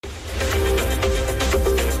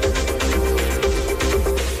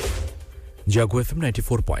জাগো FM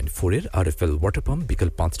 94.4 এর RFL water pump বিকেল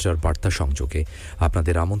 ৫টার বার্তা সংযোগে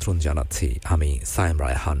আপনাদের আমন্ত্রণ জানাচ্ছি আমি সায়েম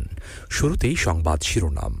রায়হান। শুরুতেই সংবাদ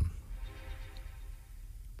শিরোনাম।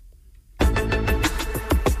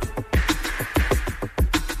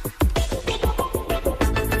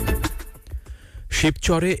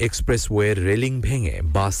 শিবচরে এক্সপ্রেসওয়ের রেলিং ভেঙে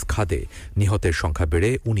বাস খাদে, নিহতের সংখ্যা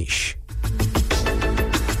বেড়ে ১৯।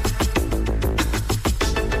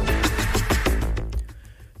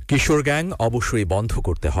 কিশোর গ্যাং অবশ্যই বন্ধ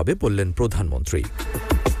করতে হবে বললেন প্রধানমন্ত্রী।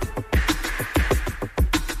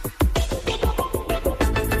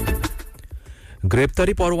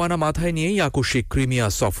 গ্রেপ্তারি পরোয়ানা মাথায় নিয়েই আকস্মিক ক্রিমিয়া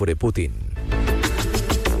সফরে পুতিন।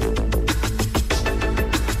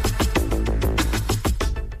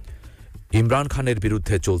 ইমরান খানের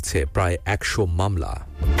বিরুদ্ধে চলছে প্রায় ১০০ মামলা।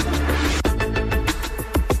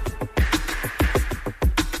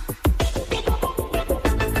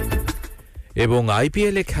 এবং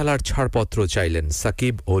আইপিএলে খেলার ছাড়পত্র চাইলেন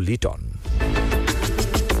সাকিব ও লিটন।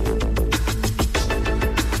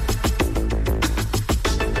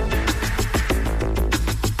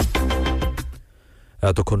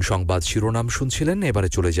 এতক্ষণ সংবাদ শিরোনাম শুনছিলেন, এবারে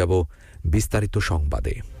চলে যাব বিস্তারিত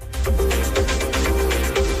সংবাদে।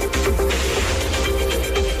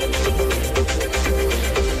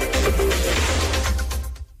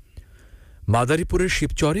 মাদারীপুরের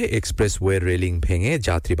শিবচরে এক্সপ্রেসওয়ের রেলিং ভেঙে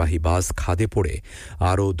যাত্রীবাহী বাস খাদে পড়ে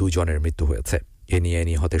আরও ২ জনের মৃত্যু হয়েছে। এ নিয়ে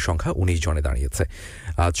নিহতের সংখ্যা ১৯ জনে দাঁড়িয়েছে।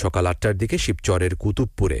 আজ সকাল ৮টার দিকে শিবচরের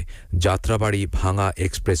কুতুবপুরে যাত্রাবাড়ি ভাঙা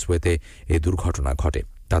এক্সপ্রেসওয়েতে এ দুর্ঘটনা ঘটে।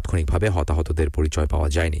 তাৎক্ষণিকভাবে হতাহতদের পরিচয় পাওয়া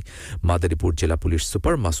যায়নি। মাদারীপুর জেলা পুলিশ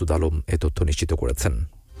সুপার মাসুদ আলম এ তথ্য নিশ্চিত করেছেন।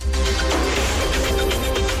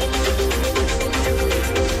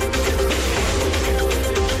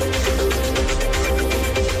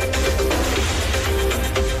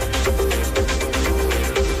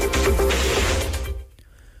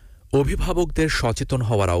 অভিভাবকদের সচেতন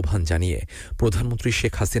হওয়ার আহ্বান জানিয়ে প্রধানমন্ত্রী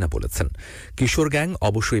শেখ হাসিনা বলেছেন, কিশোর গ্যাং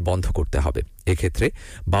অবশ্যই বন্ধ করতে হবে। এক্ষেত্রে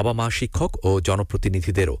বাবা মা, শিক্ষক ও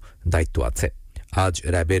জনপ্রতিনিধিদেরও দায়িত্ব আছে। আজ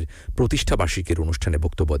র্যাবের প্রতিষ্ঠাবার্ষিকীর অনুষ্ঠানে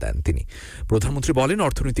বক্তব্য দেন তিনি। প্রধানমন্ত্রী বলেন,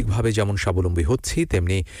 অর্থনৈতিকভাবে যেমন স্বাবলম্বী হচ্ছি,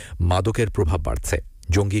 তেমনি মাদকের প্রভাব বাড়ছে।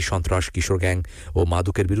 জঙ্গি, সন্ত্রাস, কিশোর গ্যাং ও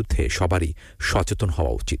মাদকের বিরুদ্ধে সবারই সচেতন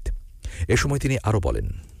হওয়া উচিত। এ সময় তিনি আরও বলেন,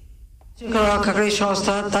 রক্ষাকারী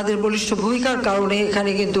সংস্থা তাদের বলিষ্ঠ ভূমিকার কারণে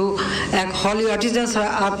এখানে কিন্তু এক হলি আর্টিজানসরা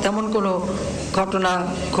আর তেমন কোনো ঘটনা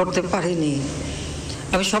ঘটতে পারেনি।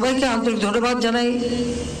 আমি সবাইকে আন্তরিক ধন্যবাদ জানাই।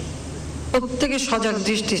 প্রত্যেকে সজাগ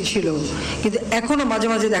দৃষ্টি ছিল, কিন্তু এখনো মাঝে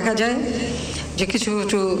মাঝে দেখা যায় যে কিছু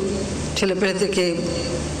কিছু ছেলেপেলেদেরকে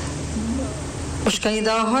উস্কানি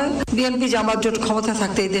দেওয়া হয়। বিএনপি জামাত জোট ক্ষমতা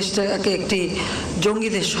থাকতে এই দেশটাকে একটি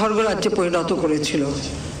জঙ্গিদের স্বর্গরাজ্যে পরিণত করেছিল।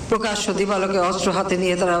 প্রকাশ্য দিবালোকে অস্ত্র হাতে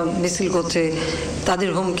নিয়ে তারা মিছিল করছে, তাদের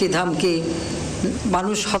হুমকি ধামকি,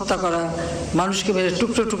 মানুষ হত্যা করা, মানুষকে মেরে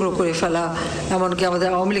টুকরো টুকরো করে ফেলা, এমনকি আমাদের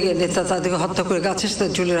আওয়ামী লীগের নেতা তাদেরকে হত্যা করে গাছের সাথে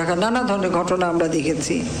ঝুলে রাখা, নানা ধরনের ঘটনা আমরা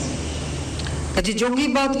দেখেছি। কাজে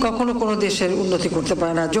জঙ্গিবাদ কখনো কোনো দেশের উন্নতি করতে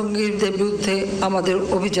পারে না। জঙ্গিদের বিরুদ্ধে আমাদের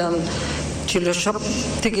অভিযান ছিল সব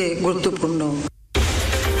থেকে গুরুত্বপূর্ণ।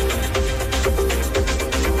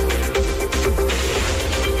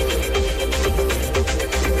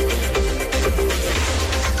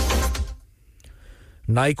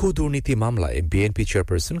 নাইকো দুর্নীতি মামলায় বিএনপি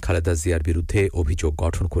চেয়ারপারসন খালেদা জিয়ার বিরুদ্ধে অভিযোগ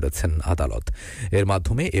গঠন করেছেন আদালত। এর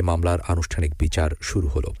মাধ্যমে এ মামলার আনুষ্ঠানিক বিচার শুরু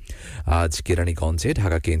হল। আজ কেরানীগঞ্জে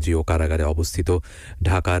ঢাকা কেন্দ্রীয় কারাগারে অবস্থিত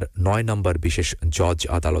ঢাকার ৯ নম্বর বিশেষ জজ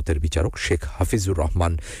আদালতের বিচারক শেখ হাফিজুর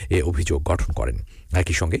রহমান এ অভিযোগ গঠন করেন।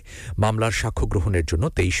 একই সঙ্গে মামলার সাক্ষ্য গ্রহণের জন্য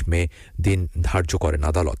 ২৩ মে দিন ধার্য করেন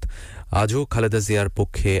আদালত। আজও খালেদা জিয়ার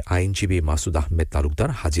পক্ষে আইনজীবী মাসুদ আহমেদ তালুকদার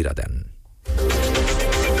হাজিরা দেন।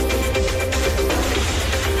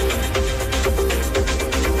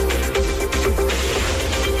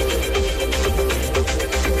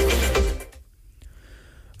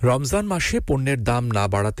 রমজান মাসে পণ্যের দাম না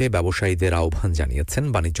বাড়াতে ব্যবসায়ীদের আহ্বান জানিয়েছেন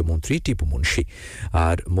বাণিজ্যমন্ত্রী টিপু মুনশি।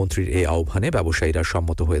 আর মন্ত্রীর এই আহ্বানে ব্যবসায়ীরা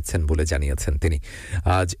সম্মত হয়েছেন বলে জানিয়েছেন তিনি।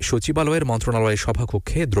 আজ সচিবালয়ের মন্ত্রণালয়ের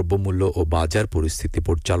সভাকক্ষে দ্রব্যমূল্য ও বাজার পরিস্থিতি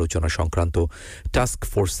পর্যালোচনা সংক্রান্ত টাস্ক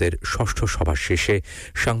ফোর্সের ৬ষ্ঠ সভা শেষে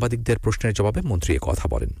সাংবাদিকদের প্রশ্নের জবাবে মন্ত্রী কথা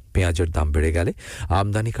বলেন। পেঁয়াজের দাম বেড়ে গেলে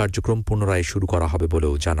আমদানি কার্যক্রম পুনরায় শুরু করা হবে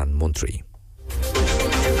বলেও জানান মন্ত্রী।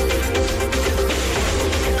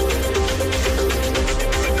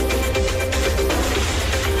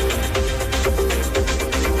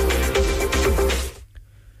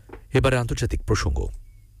 এবারে আন্তর্জাতিক প্রসঙ্গ।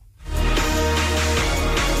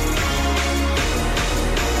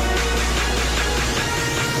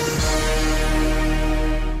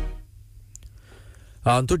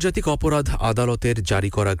 আন্তর্জাতিক অপরাধ আদালতের জারি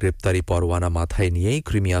করা গ্রেপ্তারি পরোয়ানা মাথায় নিয়েই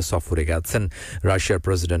ক্রিমিয়া সফরে গেছেন রাশিয়ার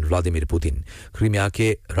প্রেসিডেন্ট ভ্লাদিমির পুতিন। ক্রিমিয়াকে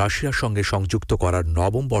রাশিয়ার সঙ্গে সংযুক্ত করার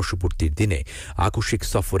নবম বর্ষপূর্তির দিনে আকস্মিক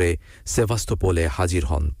সফরে সেভাস্তোপোলে হাজির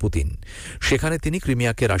হন পুতিন। সেখানে তিনি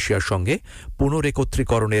ক্রিমিয়াকে রাশিয়ার সঙ্গে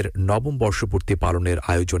পুনরেকত্রীকরণের নবম বর্ষপূর্তি পালনের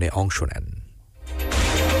আয়োজনে অংশ নেন।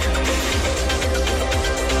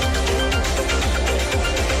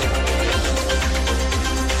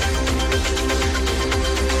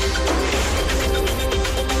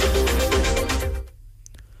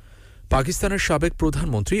 পাকিস্তানের সাবেক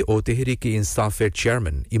প্রধানমন্ত্রী ও তেহরিক ইনসাফের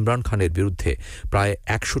চেয়ারম্যান ইমরান খানের বিরুদ্ধে প্রায়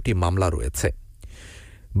 ১০০টি মামলা রয়েছে।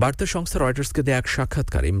 বার্তা সংস্থা রয়টার্সকে দেয়া এক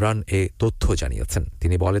সাক্ষাৎকার ইমরান এ তথ্য জানিয়েছেন।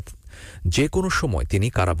 তিনি বলেন, যে কোনো সময় তিনি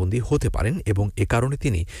কারাবন্দী হতে পারেন এবং এ কারণে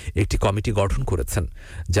তিনি একটি কমিটি গঠন করেছেন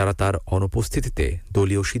যারা তার অনুপস্থিতিতে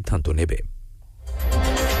দলীয় সিদ্ধান্ত নেবে।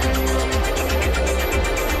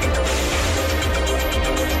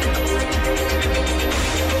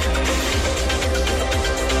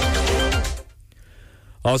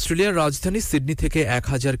 অস্ট্রেলিয়ার রাজধানী সিডনি থেকে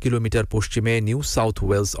 ১,০০০ কিলোমিটার পশ্চিমে নিউ সাউথ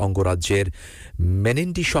ওয়েলস অঙ্গরাজ্যের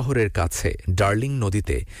মেনিন্ডি শহরের কাছে ডার্লিং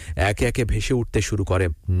নদীতে একে একে ভেসে উঠতে শুরু করে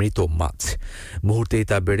মৃত মাছ। মুহূর্তেই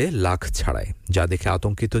তা বেড়ে লাখ ছাড়ায়, যা দেখে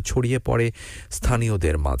আতঙ্কিত ছড়িয়ে পড়ে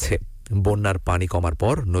স্থানীয়দের মাঝে। বন্যার পানি কমার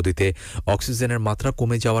পর নদীতে অক্সিজেনের মাত্রা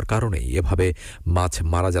কমে যাওয়ার কারণেই এভাবে মাছ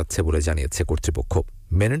মারা যাচ্ছে বলে জানিয়েছে কর্তৃপক্ষ।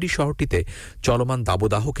 মেনিন্ডি শহরটিতে চলমান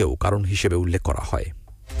দাবদাহকেও কারণ হিসেবে উল্লেখ করা হয়।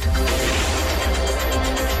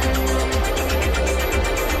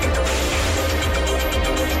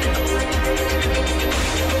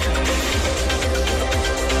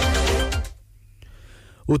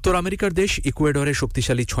 উত্তর আমেরিকার দেশ ইকুয়েডরে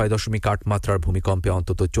শক্তিশালী ৬.৮ মাত্রার ভূমিকম্পে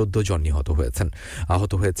অন্তত ১৪ জন নিহত হয়েছেন।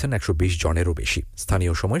 আহত হয়েছেন ১২০ জনেরও বেশি।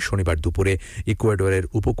 স্থানীয় সময় শনিবার দুপুরে ইকুয়েডরের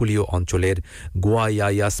উপকূলীয় অঞ্চলের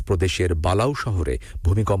গুয়াইয়াস প্রদেশের বালাউ শহরে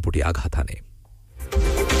ভূমিকম্পটি আঘাত হানে।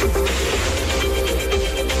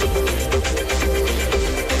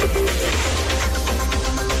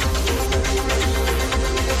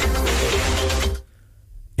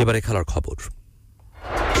 এবারে খেলার খবর।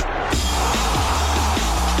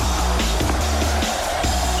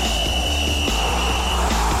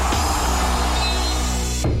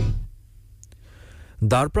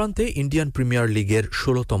 দ্বারপ্রান্তে ইন্ডিয়ান প্রিমিয়ার লিগের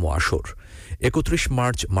 ১৬তম আসর ৩১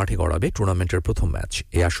 মার্চ মাঠে গড়াবে টুর্নামেন্টের প্রথম ম্যাচ।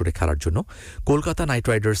 এ আসরে খেলার জন্য কলকাতা নাইট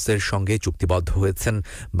রাইডার্সের সঙ্গে চুক্তিবদ্ধ হয়েছেন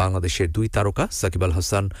বাংলাদেশের দুই তারকা সাকিব আল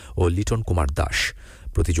হাসান ও লিটন কুমার দাস।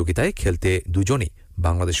 প্রতিযোগিতায় খেলতে দুজনই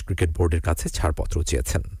বাংলাদেশ ক্রিকেট বোর্ডের কাছে ছাড়পত্র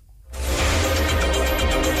চেয়েছেন।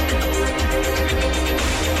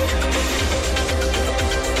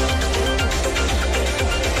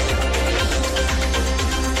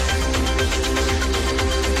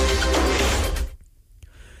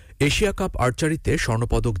 এশিয়া কাপ আর্চারিতে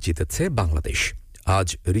স্বর্ণপদক জিতেছে বাংলাদেশ। আজ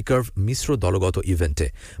রিকার্ভ মিশ্র দলগত ইভেন্টে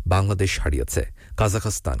বাংলাদেশ হারিয়েছে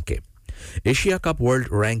কাজাখস্তানকে। Asia cup world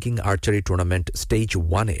ranking archery tournament stage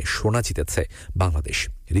 1-এ সোনা জিতেছে বাংলাদেশ।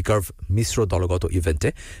 রিকার্ভ মিশ্র দলগত ইভেন্টে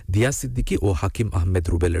দিয়া সিদ্দিকী ও হাকিম আহমেদ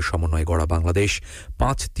রুবেলের সমন্বয়ে গড়া বাংলাদেশ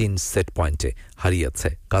 ৫-৩ সেট পয়েন্টে হারিয়েছে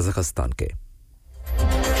কাজাখস্তানকে।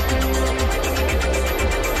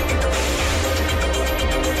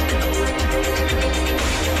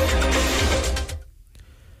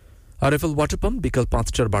 আরএফএল ওয়াটার পাম্প বিকাল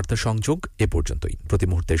 ৫টার বার্তা সংযোগ এ পর্যন্তই। প্রতি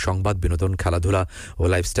মুহূর্তের সংবাদ, বিনোদন, খেলাধুলা ও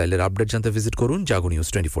লাইফস্টাইলের আপডেট জানতে ভিজিট করুন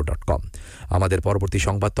jagonews24.com। আমাদের পরবর্তী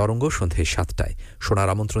সংবাদ তরঙ্গ সন্ধ্যে ৭টায়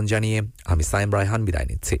শোনার আমন্ত্রণ জানিয়ে আমি সাইম রায়হান বিদায়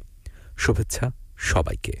নিচ্ছি। শুভেচ্ছা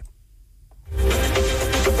সবাইকে।